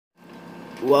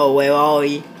Whoa, where are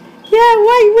we? Yeah,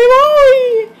 wait, where are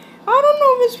we? I don't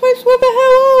know this place. Where the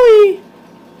hell are we?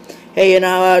 Hey, you're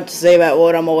not allowed to say that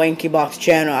word on my Wanky Box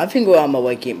channel. I think we're on my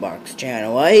Wanky Box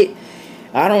channel, right?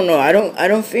 I don't know. I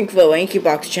don't think the Wanky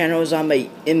Box channel is on my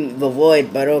in the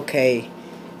void, but okay.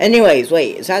 Anyways,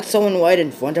 wait, is that someone right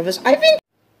in front of us? I think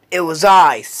it was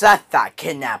I, Seth, that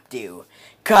kidnapped you.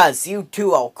 'Cause you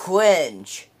two are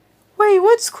cringe. Wait,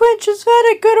 what's cringe? Is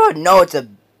that a good word? No, it's a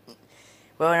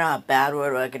well, not a bad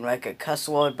word, like a cuss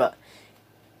word, but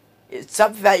it's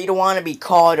something that you don't want to be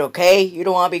called, okay? You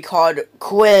don't want to be called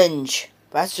cringe.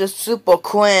 That's just super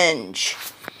cringe.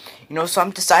 You know, so I'm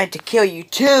deciding to kill you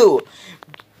too.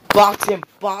 Foxy and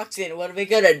Boxy, what are they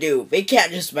gonna do? They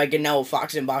can't just make another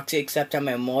Foxy and Boxy except I'm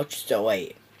immortal. So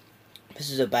wait,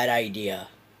 this is a bad idea.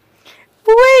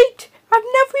 Wait, I've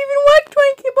never even watched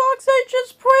Wanky Box. I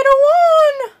just prayed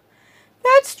alone.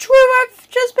 That's true. I've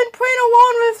just been praying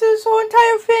alone with this whole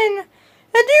entire thing.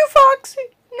 And you, Foxy?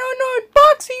 No,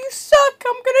 Boxy, you suck.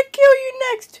 I'm gonna kill you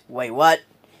next. Wait, what?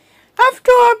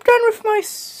 After I'm done with my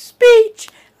speech,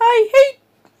 I hate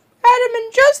Adam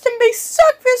and Justin. They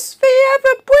suck. They have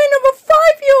a brain of a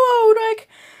 5-year-old. Like,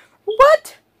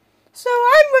 what? So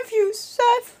I'm with you,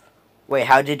 Seth. Wait,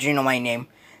 how did you know my name?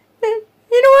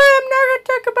 You know what? I'm not gonna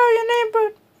talk about your name,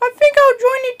 but I think I'll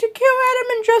join you to kill Adam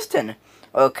and Justin.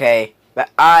 Okay, but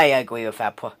I agree with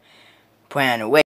that plan. Wait.